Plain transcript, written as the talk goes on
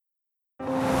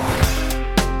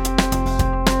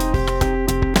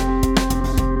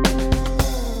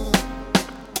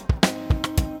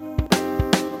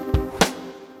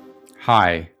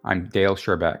Hi, I'm Dale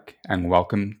Sherbeck, and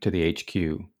welcome to the HQ,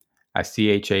 a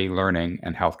CHA Learning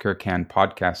and Healthcare Can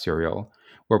podcast serial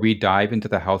where we dive into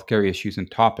the healthcare issues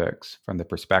and topics from the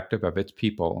perspective of its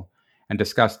people and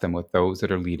discuss them with those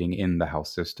that are leading in the health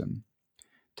system.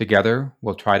 Together,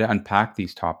 we'll try to unpack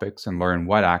these topics and learn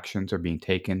what actions are being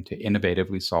taken to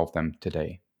innovatively solve them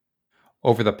today.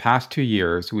 Over the past 2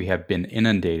 years, we have been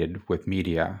inundated with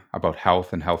media about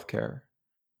health and healthcare.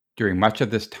 During much of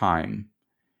this time,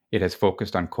 it has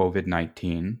focused on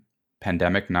COVID-19,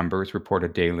 pandemic numbers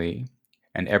reported daily,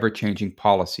 and ever-changing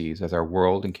policies as our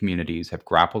world and communities have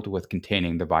grappled with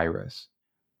containing the virus.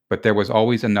 But there was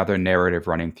always another narrative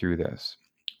running through this,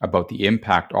 about the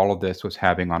impact all of this was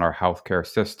having on our healthcare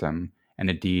system, and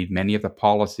indeed many of the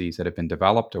policies that have been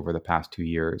developed over the past 2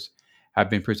 years have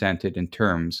been presented in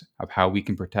terms of how we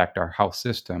can protect our health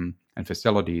system and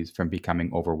facilities from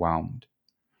becoming overwhelmed.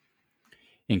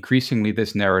 Increasingly,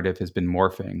 this narrative has been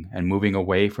morphing and moving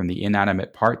away from the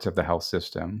inanimate parts of the health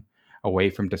system, away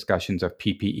from discussions of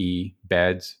PPE,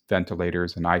 beds,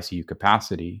 ventilators, and ICU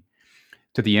capacity,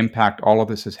 to the impact all of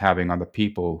this is having on the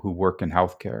people who work in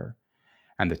healthcare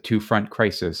and the two-front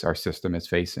crisis our system is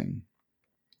facing: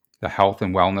 the health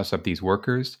and wellness of these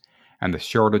workers and the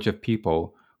shortage of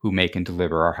people who make and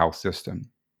deliver our health system.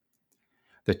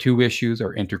 The two issues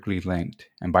are integrally linked,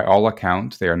 and by all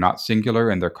accounts, they are not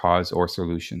singular in their cause or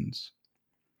solutions.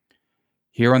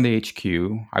 Here on the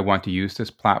HQ, I want to use this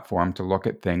platform to look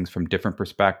at things from different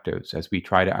perspectives as we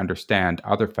try to understand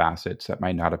other facets that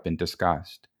might not have been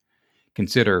discussed.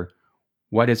 Consider,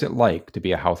 what is it like to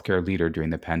be a healthcare leader during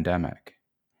the pandemic?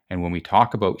 And when we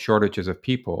talk about shortages of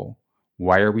people,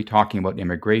 why are we talking about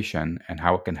immigration and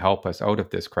how it can help us out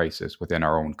of this crisis within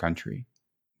our own country?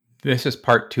 This is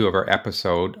part 2 of our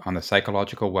episode on the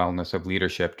psychological wellness of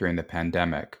leadership during the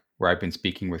pandemic, where I've been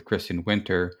speaking with Kristen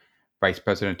Winter, Vice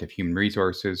President of Human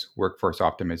Resources, Workforce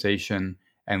Optimization,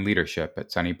 and Leadership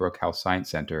at Sunnybrook Health Science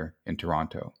Centre in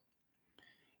Toronto.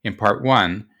 In part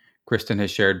 1, Kristen has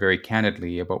shared very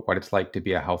candidly about what it's like to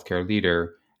be a healthcare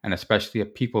leader, and especially a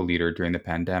people leader during the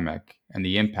pandemic, and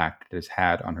the impact it has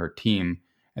had on her team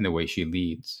and the way she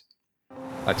leads.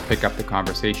 Let's pick up the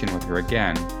conversation with her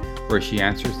again, where she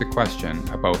answers the question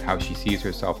about how she sees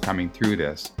herself coming through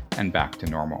this and back to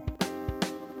normal.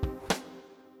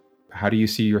 How do you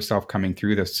see yourself coming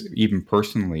through this, even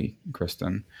personally,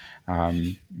 Kristen,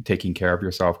 taking care of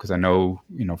yourself? Because I know,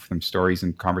 from stories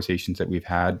and conversations that we've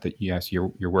had, that yes,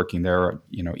 you're working there,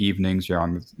 evenings, you're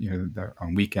on,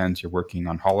 on weekends, you're working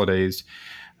on holidays,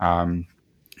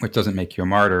 which doesn't make you a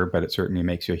martyr, but it certainly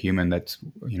makes you a human that's,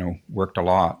 worked a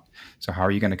lot. So how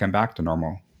are you going to come back to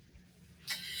normal?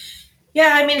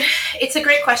 Yeah, I mean, it's a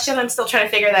great question. I'm still trying to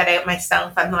figure that out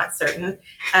myself. I'm not certain.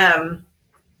 I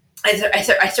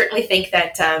certainly think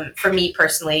that for me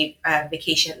personally,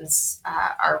 vacations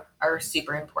are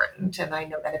super important, and I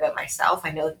know that about myself.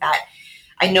 I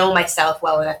know myself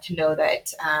well enough to know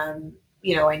that I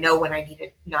know when I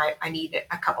need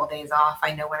a couple of days off.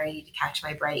 I know when I need to catch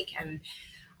my break, and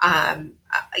I'm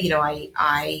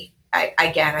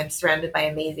surrounded by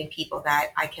amazing people that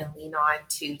I can lean on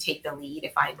to take the lead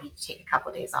if I need to take a couple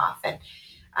of days off. And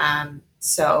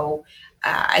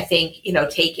I think,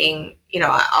 taking,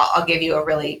 I'll give you a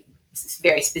really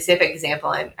very specific example.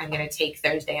 I'm going to take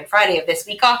Thursday and Friday of this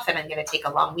week off, and I'm going to take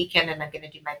a long weekend, and I'm going to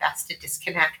do my best to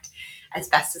disconnect as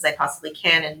best as I possibly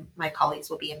can. And my colleagues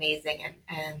will be amazing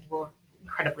and will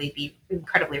be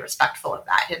incredibly respectful of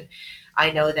that. And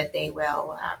I know that they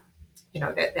will,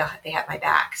 that they have my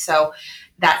back. So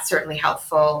that's certainly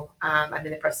helpful. I'm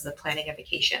in the process of planning a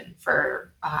vacation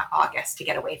for August to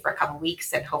get away for a couple of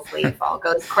weeks, and hopefully, if all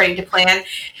goes according to plan,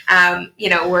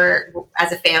 we're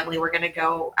as a family we're going to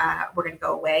go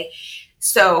away.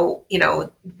 So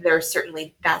that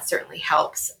certainly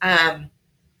helps. I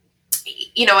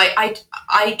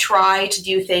try to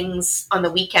do things on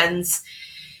the weekends,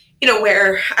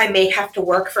 where I may have to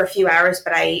work for a few hours,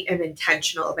 but I am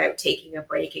intentional about taking a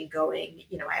break and going.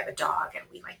 I have a dog and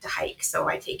we like to hike, so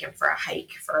I take him for a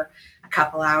hike for a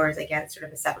couple hours. Again, sort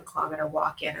of a 7-kilometer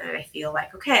walk in, and I feel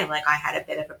like, okay, like I had a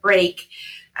bit of a break.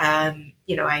 My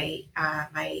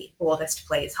oldest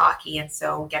plays hockey, and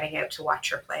so getting out to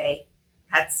watch her play,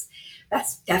 that's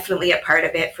definitely a part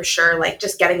of it for sure. Like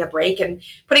just getting a break and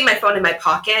putting my phone in my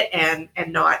pocket and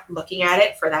not looking at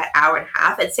it for that hour and a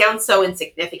half. It sounds so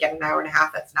insignificant, an hour and a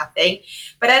half, that's nothing,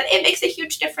 but it makes a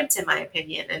huge difference in my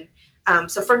opinion. And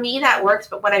so for me, that works.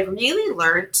 But what I've really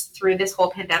learned through this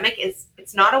whole pandemic is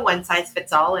it's not a one size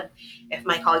fits all. And if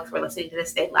my colleagues were listening to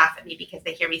this, they'd laugh at me because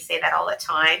they hear me say that all the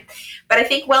time. But I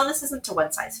think wellness isn't a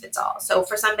one size fits all. So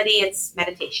for somebody, it's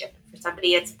meditation. For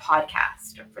somebody, it's a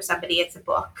podcast. Or for somebody, it's a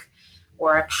book.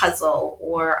 or a puzzle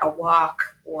or a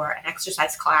walk or an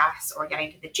exercise class or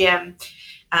getting to the gym.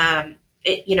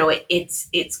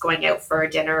 It's going out for a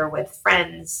dinner with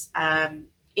friends.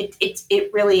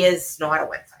 It really is not a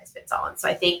one size fits all. And so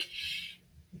I think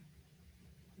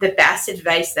the best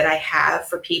advice that I have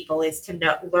for people is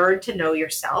to learn to know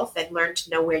yourself and learn to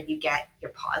know where you get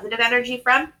your positive energy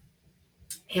from,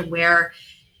 and where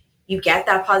you get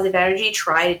that positive energy,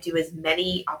 try to do as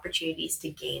many opportunities to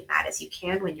gain that as you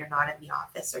can when you're not in the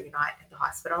office or you're not at the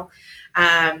hospital.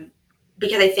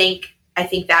 Because I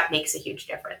think that makes a huge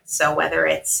difference. So whether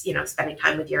it's, spending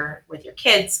time with your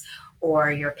kids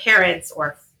or your parents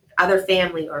or other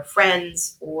family or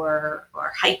friends or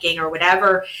hiking or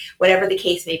whatever the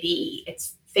case may be,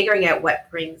 it's figuring out what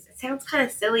brings, it sounds kind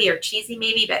of silly or cheesy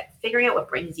maybe, but figuring out what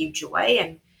brings you joy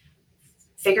and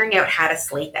figuring out how to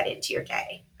slate that into your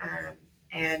day,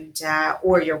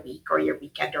 or your week or your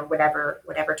weekend or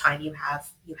whatever time you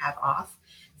have off,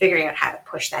 figuring out how to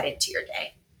push that into your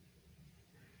day.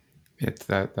 It's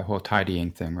the whole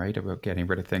tidying thing, right? About getting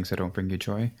rid of things that don't bring you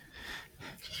joy.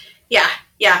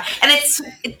 Yeah.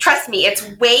 And trust me,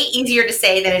 it's way easier to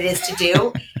say than it is to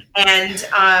do. And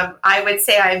I would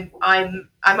say I'm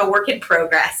a work in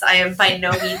progress. I am by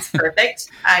no means perfect.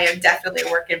 I am definitely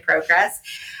a work in progress.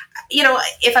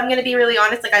 If I'm going to be really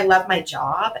honest, I love my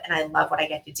job and I love what I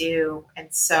get to do. And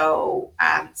so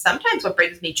sometimes what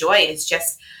brings me joy is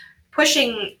just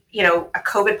pushing, a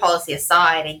COVID policy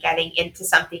aside and getting into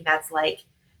something that's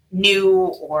new,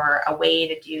 or a way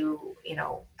to do,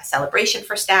 a celebration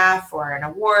for staff or an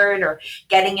award, or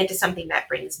getting into something that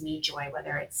brings me joy,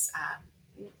 whether it's,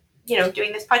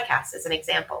 doing this podcast as an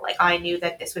example. I knew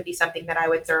that this would be something that I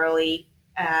would thoroughly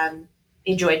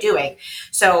enjoy doing.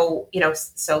 So,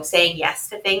 so saying yes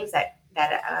to things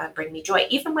that bring me joy,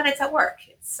 even when it's at work.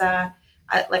 It's,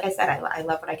 like I said, I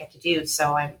love what I get to do.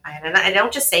 So and I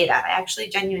don't just say that, I actually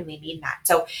genuinely mean that.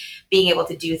 So being able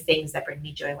to do things that bring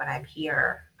me joy when I'm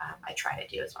here, I try to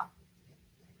do as well.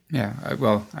 Yeah,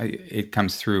 well, it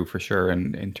comes through for sure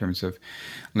in terms of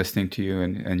listening to you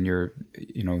and your,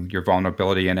 your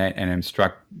vulnerability. And I'm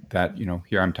struck that,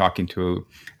 here I'm talking to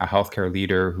a healthcare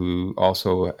leader who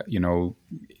also,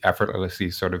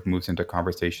 effortlessly sort of moves into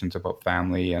conversations about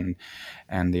family and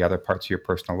the other parts of your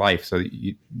personal life. So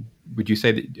would you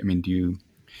say that, do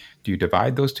you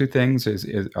divide those two things?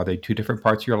 Are they two different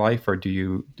parts of your life, or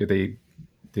do they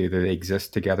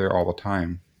exist together all the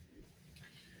time?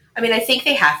 I think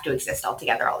they have to exist all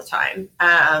together all the time,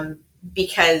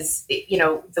 because,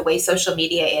 the way social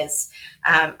media is,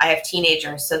 I have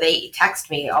teenagers, so they text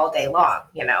me all day long.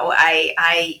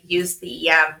 I use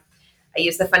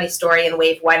the funny story in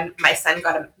wave one. My son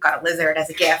got a lizard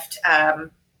as a gift,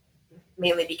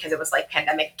 mainly because it was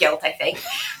pandemic guilt, I think.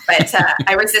 But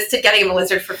I resisted getting him a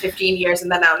lizard for 15 years.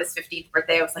 And then on his 15th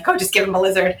birthday, I was like, oh, just give him a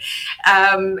lizard.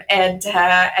 And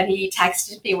he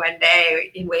texted me one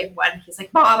day in wave one. He's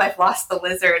like, Mom, I've lost the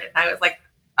lizard. And I was like,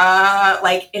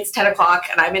 it's 10 o'clock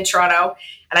and I'm in Toronto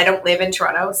and I don't live in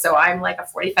Toronto. So I'm a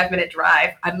 45-minute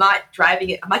drive. I'm not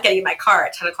getting in my car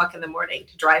at 10 o'clock in the morning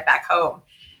to drive back home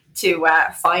to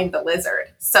find the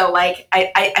lizard. So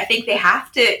I think they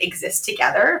have to exist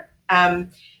together.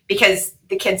 Because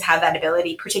the kids have that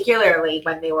ability, particularly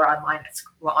when they were online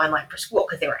for school,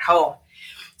 because they were at home.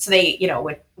 So they,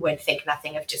 would think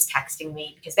nothing of just texting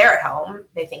me because they're at home.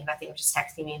 They think nothing of just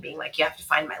texting me and being like, you have to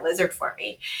find my lizard for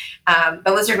me.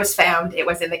 The lizard was found. It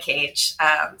was in the cage.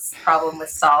 Problem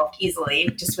was solved easily,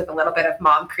 just with a little bit of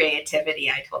mom creativity.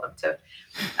 I told him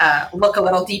to look a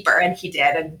little deeper, and he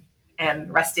did.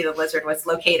 And Rusty the lizard was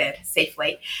located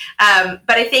safely. But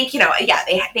I think,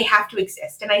 they have to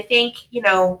exist. And I think, in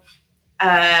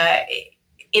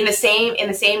the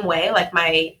same way,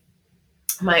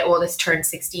 my oldest turned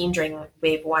 16 during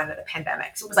wave one of the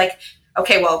pandemic. So it was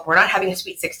okay, well, we're not having a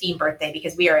sweet 16 birthday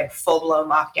because we are in full blown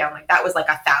lockdown. That was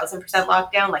 1,000%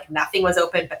 lockdown. Nothing was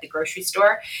open but the grocery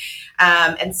store.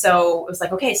 And so it was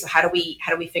okay, so how do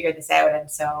we figure this out?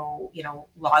 And so,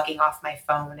 logging off my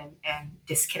phone and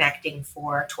disconnecting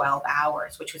for 12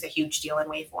 hours, which was a huge deal in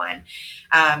wave one,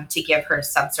 to give her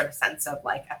some sort of sense of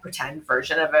a pretend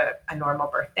version of a normal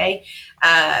birthday.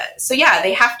 So yeah,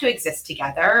 they have to exist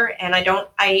together. And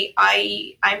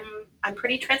I'm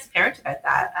pretty transparent about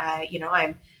that.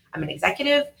 I'm an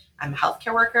executive, I'm a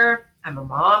healthcare worker, I'm a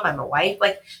mom, I'm a wife,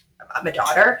 I'm a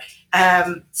daughter.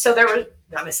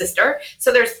 I'm a sister.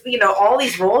 So there's, all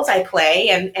these roles I play.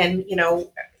 And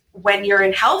when you're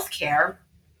in healthcare,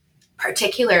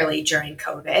 particularly during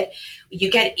COVID,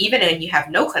 you get, even when you have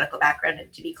no clinical background,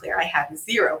 and to be clear, I have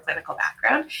zero clinical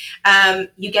background,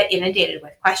 you get inundated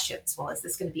with questions. Well, is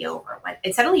this going to be over? When?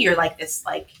 And suddenly you're like this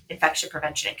like infection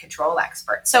prevention and control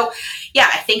expert. So yeah,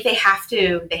 I think they have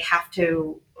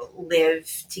to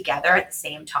live together at the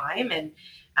same time. And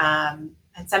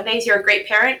some days you're a great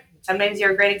parent, some days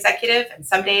you're a great executive, and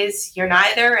some days you're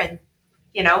neither. And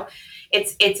you know,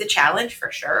 it's a challenge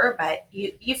for sure, but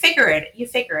you figure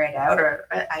it out, or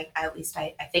at least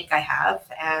I think I have.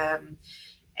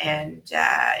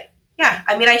 Yeah,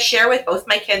 I mean, I share with both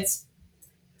my kids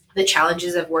the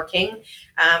challenges of working.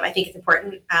 I think it's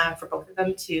important for both of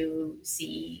them to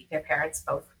see their parents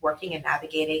both working and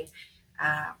navigating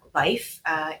life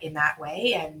in that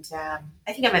way. And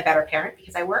I think I'm a better parent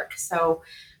because I work. So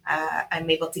I'm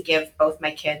able to give both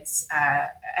my kids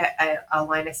a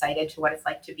line of sight into what it's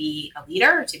like to be a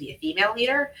leader, to be a female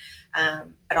leader,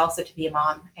 but also to be a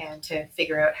mom and to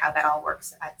figure out how that all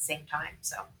works at the same time.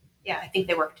 So yeah, I think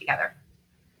they work together.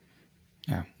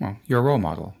 Yeah, well, you're a role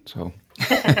model, so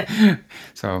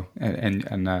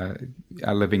and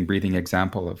a living, breathing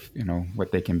example of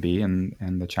what they can be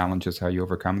and the challenges, how you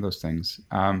overcome those things.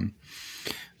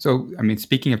 So I mean,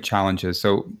 speaking of challenges,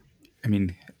 so I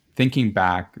mean, thinking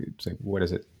back, it's like, what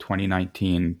is it,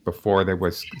 2019, before there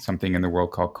was something in the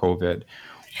world called COVID.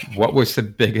 What was the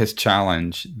biggest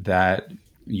challenge that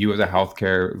you as a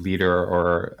healthcare leader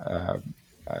or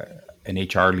an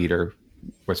HR leader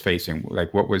was facing?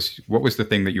 Like, what was the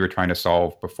thing that you were trying to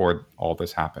solve before all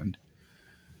this happened?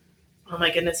 Oh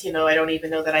my goodness, I don't even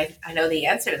know that I know the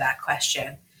answer to that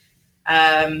question.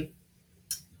 I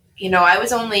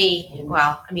was I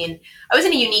was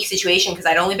in a unique situation because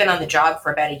I'd only been on the job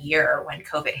for about a year when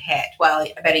COVID hit. Well,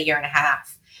 about a year and a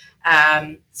half.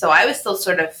 So I was still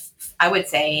sort of, I would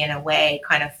say, in a way,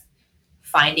 kind of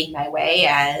finding my way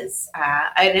as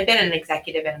I had been an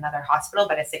executive in another hospital,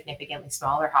 but a significantly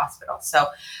smaller hospital. So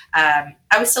I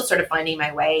was still sort of finding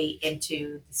my way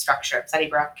into the structure of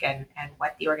Sunnybrook and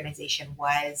what the organization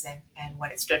was and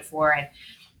what it stood for, and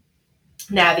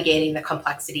navigating the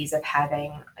complexities of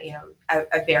having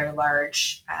a very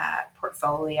large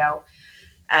portfolio.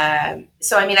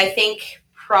 So I mean, I think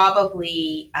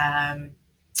probably the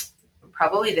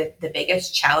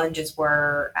biggest challenges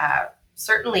were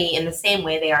certainly in the same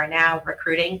way they are now,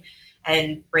 recruiting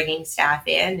and bringing staff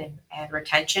in and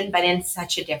retention, but in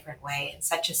such a different way, in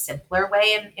such a simpler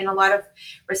way in a lot of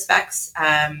respects.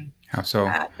 How so?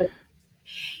 I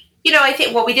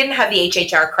think, well, we didn't have the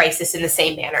HHR crisis in the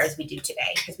same manner as we do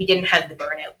today because we didn't have the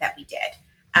burnout that we did.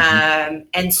 Mm-hmm.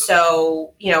 And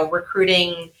so,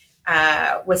 recruiting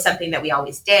was something that we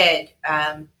always did,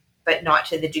 but not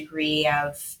to the degree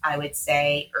of, I would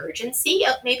say, urgency,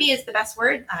 maybe is the best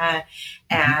word,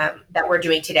 that we're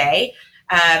doing today.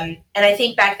 And I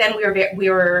think back then we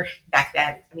were back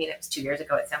then. I mean, it was 2 years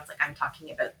ago. It sounds like I'm talking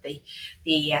about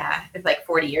it's like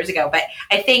 40 years ago. But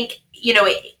I think in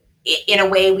a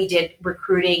way we did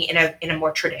recruiting in a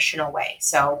more traditional way.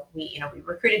 So we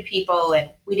recruited people and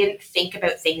we didn't think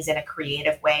about things in a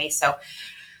creative way. So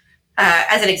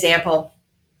as an example,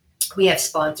 we have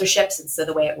sponsorships, and so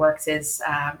the way it works is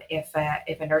if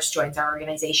a nurse joins our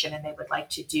organization and they would like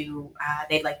to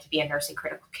they'd like to be a nurse in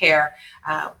critical care,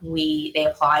 they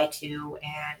apply to,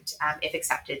 and if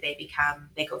accepted, they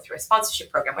go through a sponsorship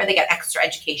program where they get extra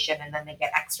education and then they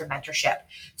get extra mentorship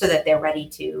so that they're ready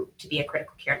to be a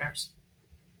critical care nurse.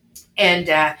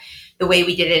 And the way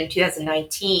we did it in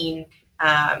 2019,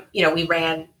 we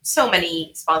ran so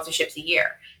many sponsorships a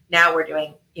year. Now we're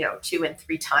doing 2 and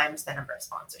 3 times the number of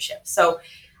sponsorships. So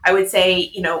I would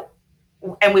say,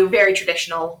 and we were very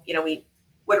traditional, we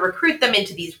would recruit them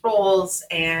into these roles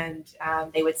and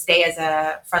they would stay as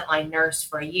a frontline nurse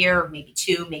for a year, maybe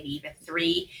 2, maybe even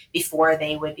 3 before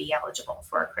they would be eligible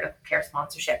for a critical care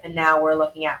sponsorship. And now we're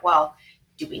looking at, well,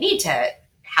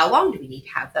 how long do we need to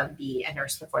have them be a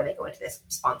nurse before they go into this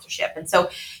sponsorship? And so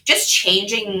just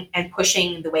changing and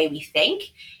pushing the way we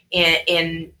think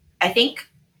in I think,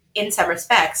 in some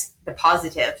respects, the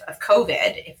positive of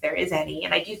COVID, if there is any,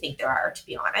 and I do think there are, to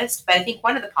be honest, but I think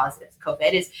one of the positives of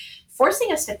COVID is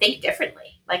forcing us to think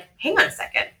differently. Like, hang on a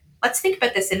second, let's think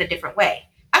about this in a different way.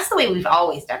 That's the way we've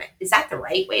always done it. Is that the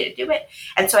right way to do it?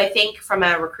 And so I think from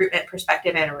a recruitment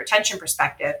perspective and a retention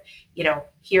perspective,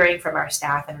 hearing from our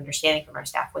staff and understanding from our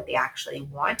staff what they actually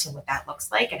want and what that looks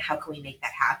like and how can we make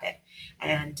that happen.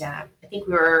 And I think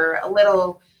we were a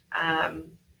little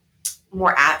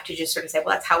more apt to just sort of say, well,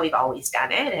 that's how we've always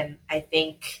done it. And I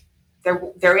think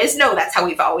there is no that's how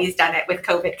we've always done it with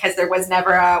COVID, because there was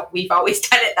never a we've always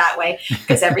done it that way,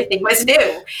 because everything was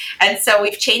new. And so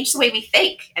we've changed the way we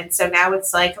think. And so now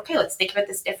it's like, okay, let's think about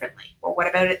this differently. Well, what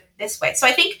about it this way? So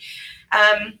I think,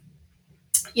 I'm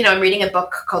reading a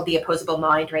book called The Opposable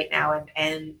Mind right now,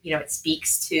 and it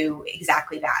speaks to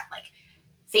exactly that, like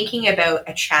thinking about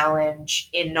a challenge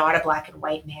in not a black and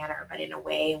white manner, but in a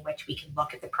way in which we can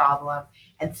look at the problem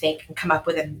and think and come up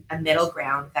with a middle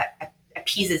ground that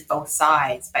appeases both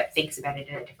sides, but thinks about it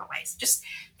in a different way. So just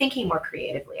thinking more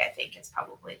creatively, I think, is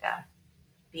probably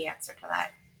the answer to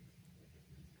that.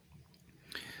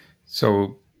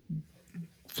 So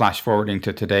flash forwarding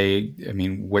to today, I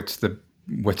mean, what's the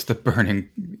burning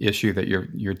issue that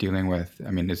you're dealing with?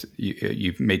 I mean,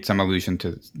 you've made some allusion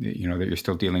to, that you're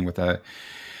still dealing with a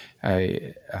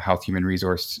health human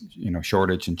resource,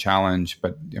 shortage and challenge.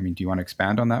 But I mean, do you want to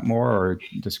expand on that more, or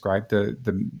describe the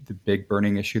big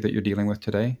burning issue that you're dealing with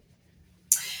today?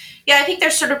 Yeah, I think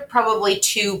there's sort of probably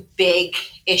two big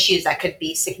issues that could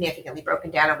be significantly broken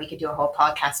down, and we could do a whole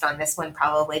podcast on this one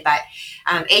probably. But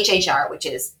HHR, which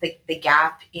is the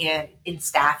gap in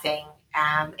staffing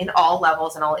in all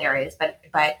levels and all areas, but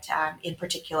in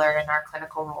particular in our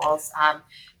clinical roles,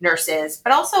 nurses,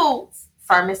 but also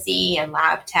pharmacy and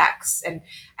lab techs, and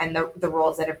the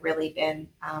roles that have really been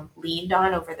leaned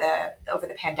on over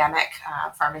the pandemic.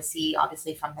 Pharmacy,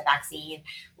 obviously, from the vaccine;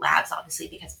 labs, obviously,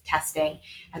 because of testing;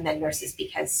 and then nurses,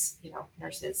 because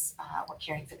nurses were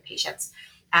caring for the patients.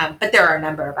 But there are a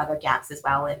number of other gaps as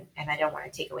well, and I don't want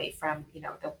to take away from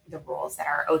the roles that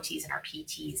our OTs and our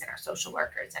PTs and our social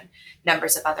workers and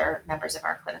numbers of other members of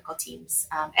our clinical teams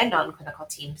and non-clinical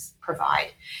teams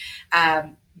provide.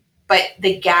 But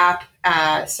the gap,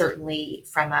 certainly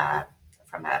from a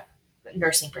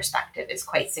nursing perspective, is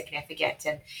quite significant.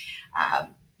 And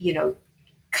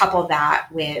couple that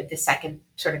with the second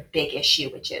sort of big issue,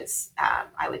 which is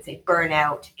I would say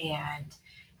burnout and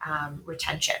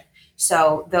retention.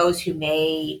 So those who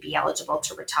may be eligible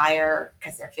to retire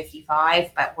because they're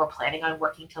 55, but were planning on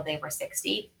working till they were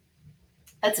 60.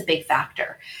 That's a big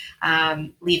factor.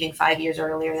 Leaving 5 years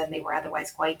earlier than they were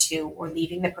otherwise going to, or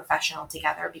leaving the profession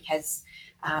altogether because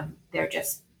they're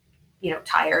just,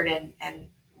 tired and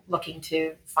looking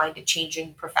to find a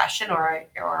changing profession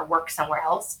or work somewhere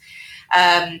else.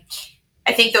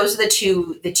 I think those are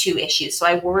the two issues. So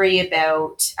I worry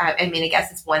about, I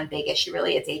guess it's one big issue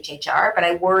really, it's HHR, but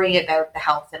I worry about the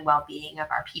health and well-being of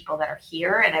our people that are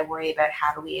here. And I worry about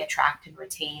how do we attract and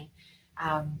retain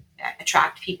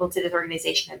attract people to this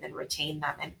organization and then retain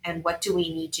them, and what do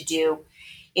we need to do,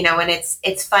 and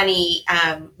it's funny,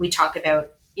 we talk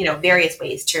about various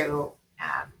ways to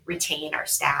retain our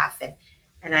staff,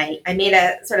 and I made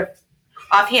a sort of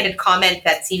offhanded comment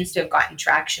that seems to have gotten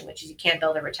traction, which is you can't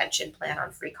build a retention plan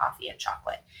on free coffee and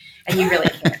chocolate, and you really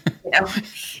can't.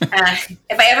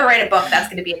 If I ever write a book, that's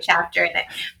going to be a chapter in it.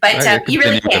 But you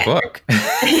really can't. The book.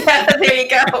 Yeah, there you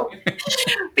go.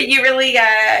 But you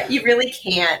really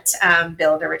can't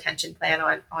build a retention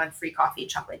plan on free coffee and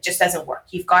chocolate. It just doesn't work.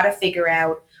 You've got to figure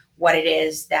out what it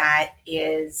is that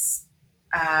is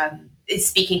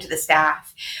speaking to the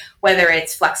staff, whether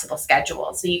it's flexible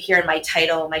schedules. So you hear in my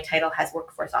title has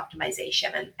workforce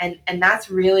optimization, and that's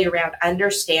really around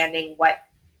understanding what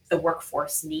the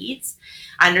workforce needs,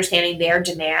 understanding their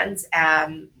demands,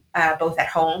 both at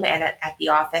home and at the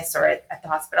office or at the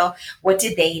hospital. What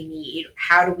do they need?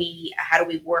 How do we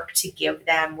work to give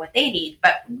them what they need,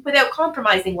 but without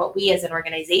compromising what we as an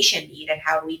organization need, and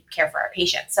how do we care for our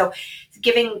patients? So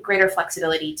giving greater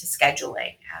flexibility to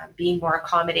scheduling, being more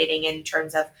accommodating in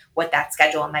terms of what that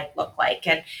schedule might look like.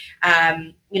 And,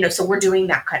 so we're doing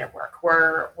that kind of work.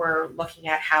 We're looking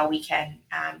at how we can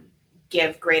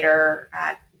give greater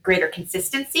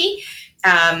consistency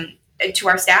to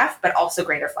our staff, but also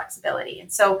greater flexibility.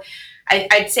 And so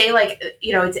I'd say,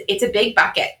 it's a big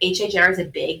bucket. HHR is a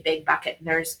big bucket.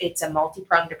 And it's a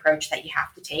multi-pronged approach that you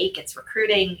have to take. It's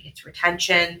recruiting, it's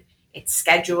retention, it's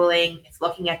scheduling, it's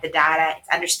looking at the data, it's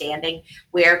understanding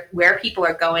where people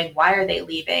are going, why are they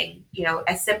leaving,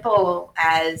 as simple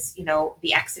as,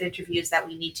 the exit interviews that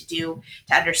we need to do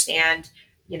to understand.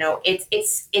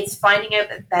 It's finding out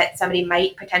that somebody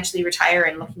might potentially retire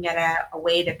and looking at a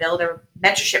way to build a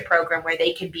mentorship program where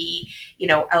they can be,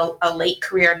 a late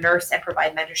career nurse and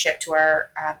provide mentorship to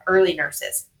our early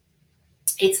nurses.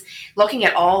 It's looking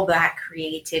at all that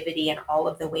creativity and all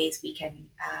of the ways we can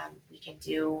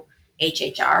do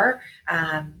HHR.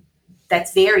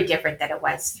 That's very different than it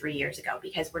was 3 years ago,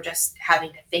 because we're just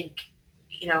having to think,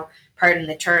 pardon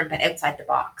the term, but outside the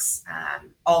box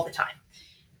all the time.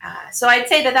 So I'd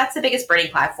say that's the biggest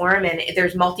burning platform, and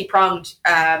there's multi-pronged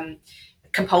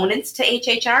components to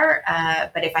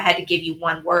HHR, but if I had to give you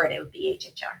one word, it would be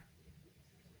HHR.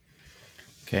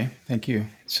 Okay, thank you.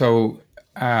 So,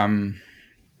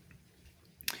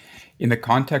 in the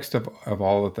context of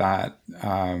all of that,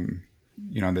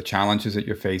 the challenges that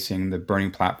you're facing, the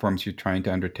burning platforms you're trying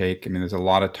to undertake, I mean, there's a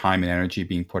lot of time and energy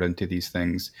being put into these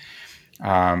things.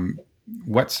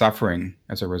 What's suffering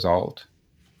as a result?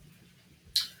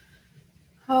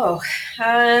 Oh,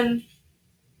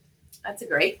 that's a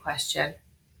great question.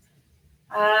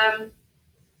 I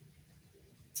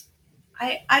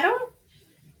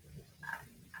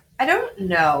don't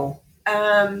know.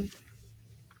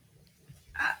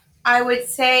 I would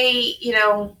say,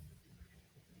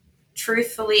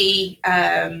 truthfully,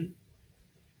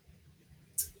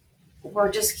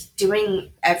 we're just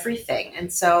doing everything.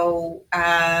 And so,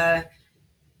 I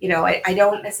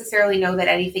don't necessarily know that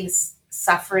anything's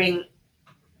suffering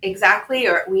exactly,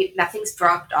 or nothing's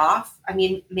dropped off. I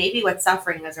mean, maybe what's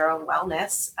suffering is our own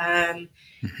wellness, and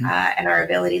our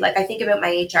ability. Like, I think about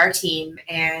my HR team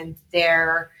and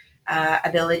their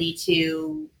ability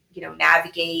to,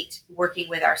 navigate working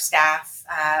with our staff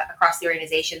across the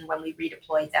organization when we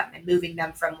redeployed them and moving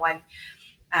them from one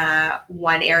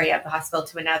area of the hospital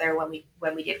to another when we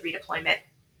did redeployment.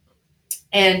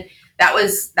 And that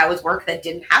was work that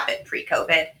didn't happen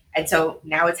pre-COVID, and so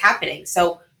now it's happening.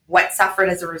 So what suffered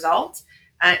as a result?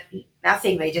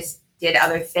 Nothing. They just did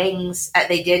other things.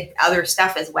 They did other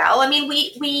stuff as well. I mean,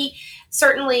 we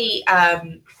certainly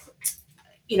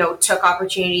took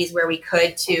opportunities where we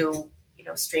could to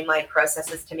streamline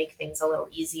processes to make things a little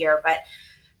easier. But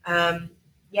I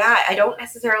don't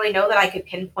necessarily know that I could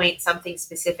pinpoint something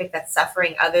specific that's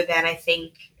suffering, other than I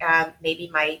think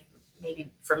maybe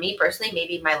for me personally,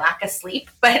 maybe my lack of sleep.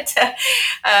 But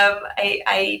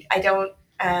I don't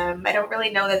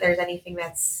really know that there's anything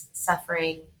that's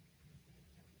suffering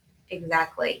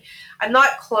exactly. I'm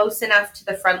not close enough to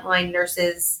the frontline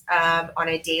nurses on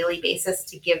a daily basis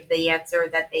to give the answer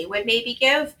that they would maybe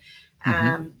give.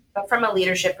 But from a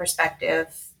leadership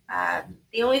perspective,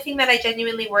 the only thing that I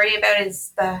genuinely worry about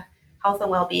is the health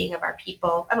and well-being of our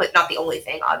people. I mean, not the only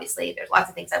thing, obviously. There's lots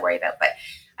of things I worry about, but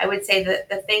I would say that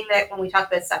the thing that, when we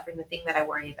talk about suffering, the thing that I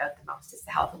worry about the most is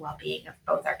the health and well-being of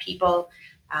both our people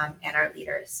and our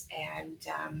leaders, and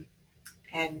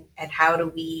how do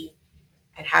we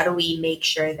make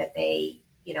sure that they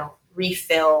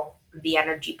refill the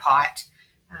energy pot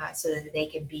so that they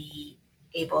can be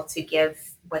able to give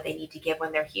what they need to give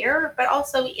when they're here, but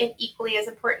also equally as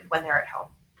important when they're at home.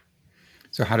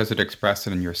 So how does it express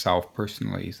it in yourself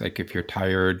personally? It's like, if you're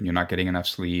tired, you're not getting enough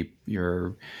sleep,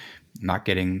 you're not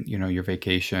getting, your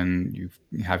vacation, you're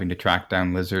having to track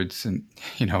down lizards and,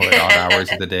 at odd hours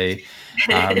of the day.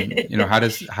 How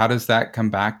does that come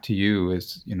back to you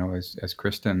as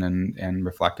Kristen, and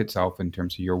reflect itself in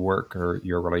terms of your work or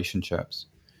your relationships?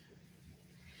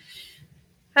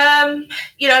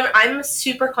 I'm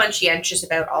super conscientious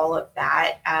about all of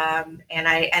that. And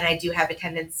I do have a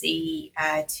tendency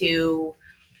to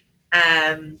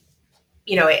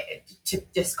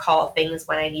just call things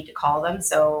when I need to call them.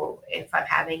 So if I'm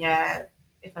having a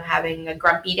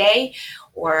grumpy day,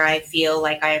 or I feel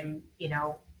like I'm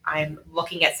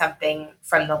looking at something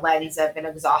from the lens of an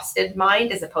exhausted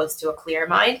mind as opposed to a clear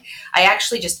mind, I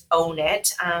actually just own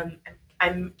it.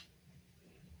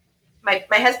 My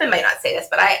husband might not say this,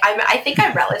 but I think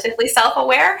I'm relatively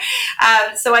self-aware.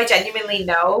 So I genuinely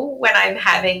know when I'm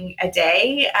having a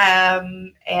day.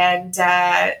 And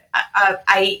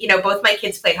both my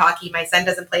kids played hockey. My son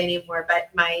doesn't play anymore, but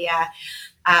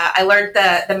I learned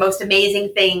the most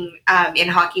amazing thing in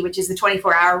hockey, which is the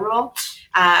 24-hour rule,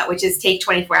 which is take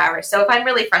 24 hours. So if I'm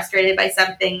really frustrated by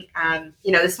something,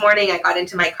 this morning I got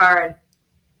into my car and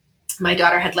my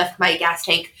daughter had left my gas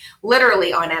tank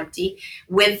literally on empty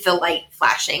with the light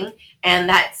flashing. And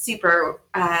that's super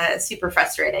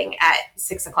frustrating at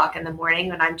 6 o'clock in the morning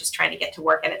when I'm just trying to get to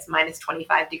work and it's minus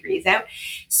 25 degrees out.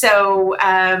 So,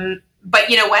 but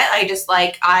you know what? I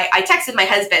texted my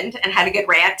husband and had a good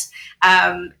rant.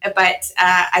 But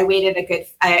I waited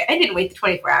I didn't wait the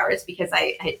 24 hours because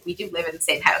we do live in the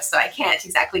same house, so I can't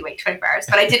exactly wait 24 hours,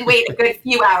 but I did wait a good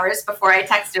few hours before I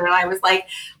texted her, and I was like,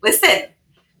 listen.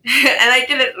 And I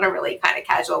did it in a really kind of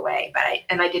casual way, but I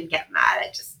didn't get mad. I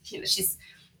just,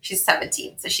 she's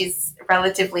 17, so she's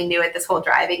relatively new at this whole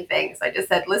driving thing. So I just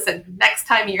said, listen, next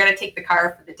time you're going to take the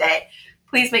car for the day,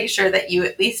 please make sure that you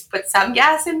at least put some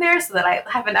gas in there so that I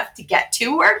have enough to get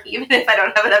to work, even if I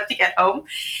don't have enough to get home.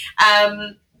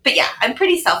 but yeah, I'm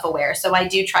pretty self-aware. So I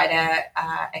do try to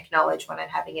acknowledge when I'm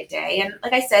having a day. And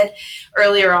like I said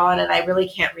earlier on, and I really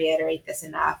can't reiterate this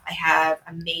enough, I have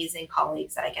amazing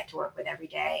colleagues that I get to work with every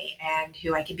day and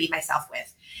who I can be myself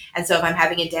with. And so if I'm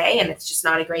having a day and it's just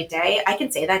not a great day, I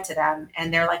can say that to them.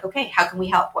 And they're like, okay, how can we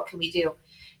help? What can we do?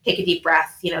 Take a deep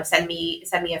breath, send me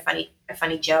a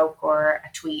funny joke or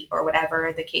a tweet or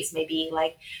whatever the case may be.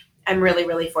 Like, I'm really,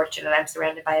 really fortunate. I'm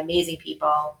surrounded by amazing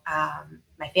people,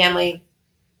 my family,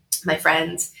 my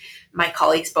friends, my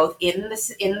colleagues, both in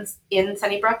this in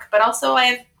Sunnybrook, but also I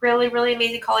have really, really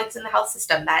amazing colleagues in the health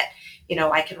system that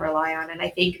I can rely on, and I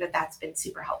think that that's been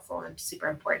super helpful and super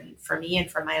important for me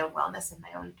and for my own wellness and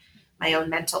my own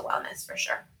mental wellness for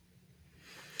sure.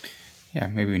 Yeah,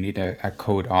 maybe we need a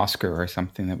code Oscar or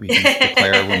something that we can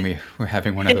declare when we're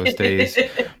having one of those days.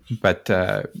 But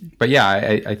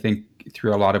yeah, I think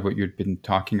through a lot of what you've been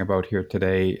talking about here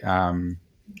today, and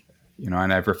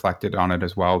I've reflected on it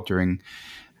as well during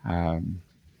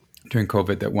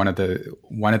COVID, that one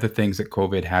of the things that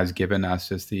COVID has given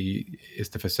us is the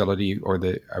facility or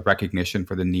the recognition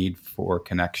for the need for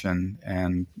connection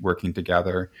and working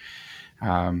together.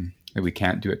 That we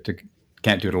can't do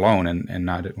it alone, and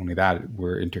not only that,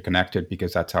 we're interconnected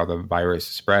because that's how the virus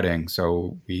is spreading.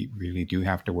 So we really do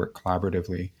have to work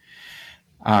collaboratively.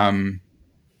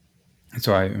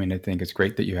 So I think it's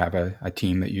great that you have a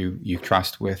team that you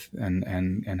trust with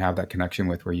and have that connection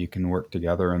with, where you can work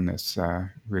together in this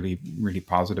really, really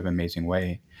positive, amazing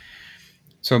way.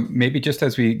 So maybe just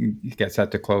as we get set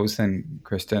to close, then,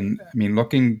 Kristen,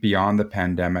 looking beyond the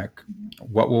pandemic,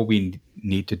 what will we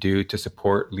need to do to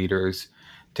support leaders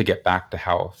to get back to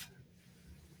health?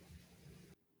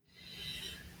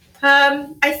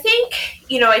 I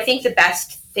think the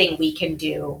best thing we can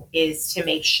do is to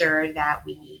make sure that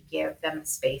we give them the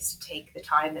space to take the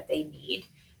time that they need,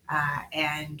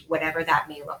 and whatever that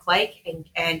may look like,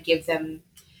 and give them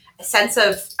a sense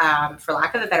of, for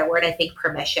lack of a better word, I think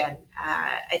permission.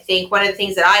 I think one of the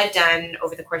things that I've done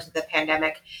over the course of the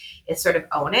pandemic is sort of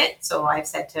own it. So I've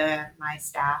said to my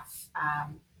staff,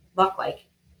 look, like,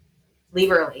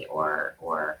 leave early,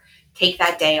 or take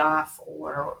that day off,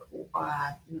 or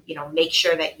make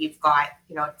sure that you've got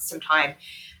some time,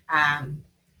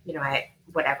 at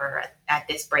whatever, at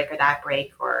this break or that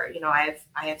break, or I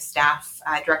have staff,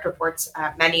 direct reports,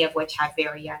 many of which have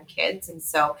very young kids, and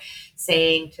so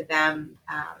saying to them,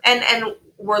 and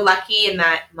we're lucky in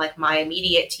that, like, my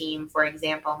immediate team, for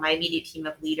example, my immediate team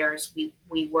of leaders,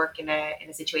 we work in a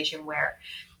situation where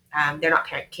they're not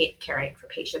caring for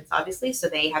patients, obviously, so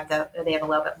they have a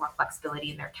little bit more flexibility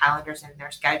in their calendars and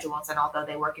their schedules. And although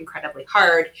they work incredibly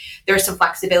hard, there's some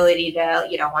flexibility to,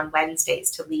 on Wednesdays,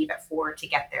 to leave at 4 to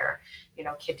get their,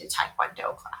 kid to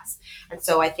Taekwondo class. And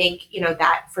so I think,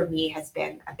 that for me has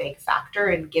been a big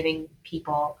factor in giving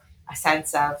people a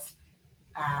sense of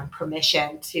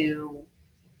permission to,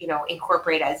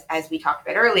 incorporate, as we talked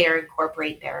about earlier,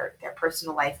 incorporate their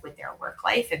personal life with their work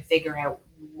life and figure out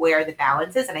where the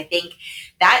balance is. And I think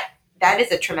that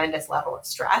is a tremendous level of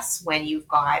stress when you've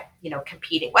got,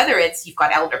 competing, whether it's you've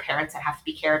got elder parents that have to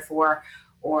be cared for,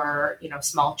 or,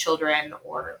 small children,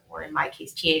 or in my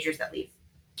case, teenagers that leave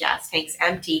gas tanks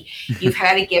empty. You've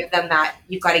got to give them that,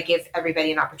 you've got to give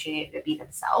everybody an opportunity to be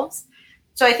themselves.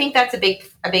 So I think that's a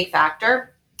big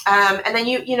factor. And then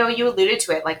you alluded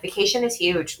to it, like, vacation is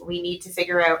huge. We need to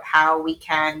figure out how we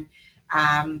can,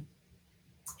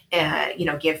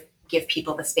 give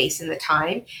people the space and the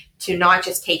time to not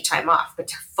just take time off, but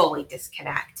to fully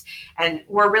disconnect. And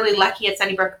we're really lucky at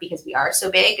Sunnybrook because we are so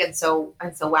big. And so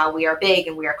while we are big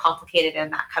and we are complicated,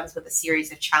 and that comes with a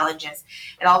series of challenges,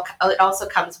 it also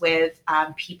comes with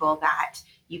people that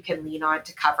you can lean on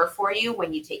to cover for you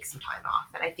when you take some time off.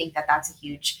 And I think that that's a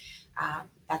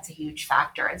huge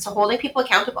factor. And so holding people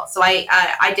accountable. So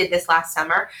I did this last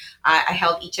summer. I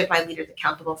held each of my leaders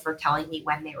accountable for telling me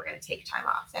when they were going to take time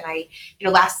off. And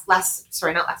last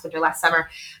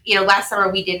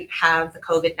summer we didn't have the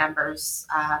COVID numbers.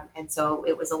 And so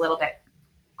it was a little bit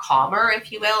calmer,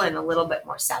 if you will, and a little bit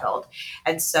more settled.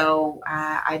 And so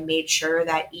I made sure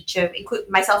that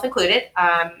myself included,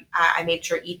 I made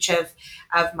sure each of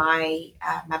my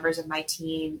members of my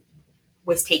team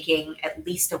was taking at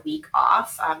least a week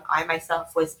off. I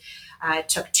myself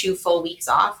took 2 full weeks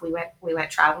off. We went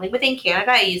traveling within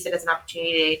Canada. I used it as an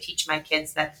opportunity to teach my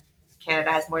kids that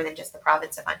Canada has more than just the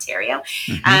province of Ontario.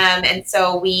 Mm-hmm. And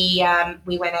so we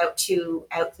went out to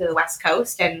the West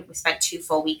Coast, and we spent 2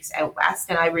 full weeks out west,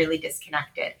 and I really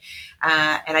disconnected.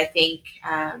 And I think,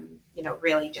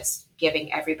 really just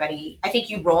giving everybody, I think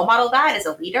you role model that as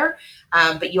a leader,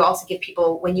 but you also give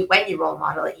people, when you role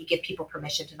model it, you give people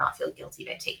permission to not feel guilty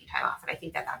about taking time off. And I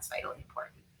think that that's vitally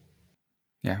important.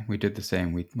 Yeah, we did the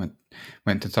same. We went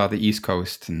and saw the East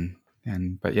Coast,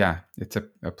 but yeah, it's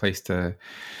a place to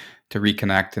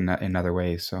reconnect in other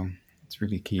ways. So it's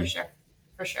really key.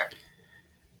 For sure.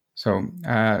 So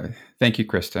thank you,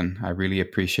 Kristen. I really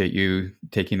appreciate you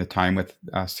taking the time with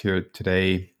us here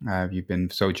today. You've been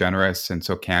so generous and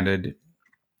so candid,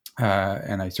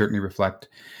 and I certainly reflect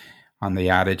on the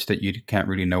adage that you can't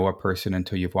really know a person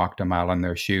until you've walked a mile in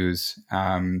their shoes.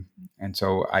 And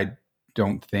so I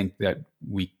don't think that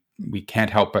we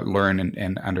can't help but learn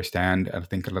and understand, I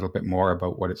think, a little bit more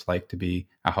about what it's like to be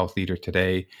a health leader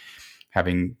today,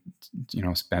 having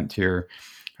spent here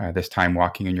this time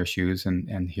walking in your shoes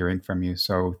and hearing from you.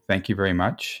 So thank you very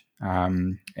much.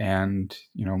 And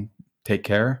take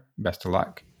care. Best of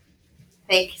luck.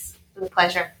 Thanks. It was a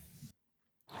pleasure.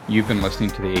 You've been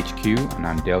listening to the HQ, and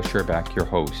I'm Dale Sherback, your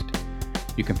host.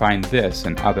 You can find this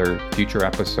and other future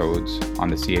episodes on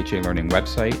the CHA Learning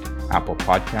website, Apple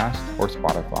Podcast, or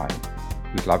Spotify.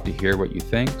 We'd love to hear what you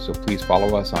think, so please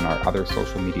follow us on our other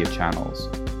social media channels.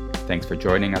 Thanks for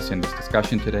joining us in this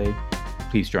discussion today.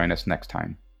 Please join us next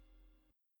time.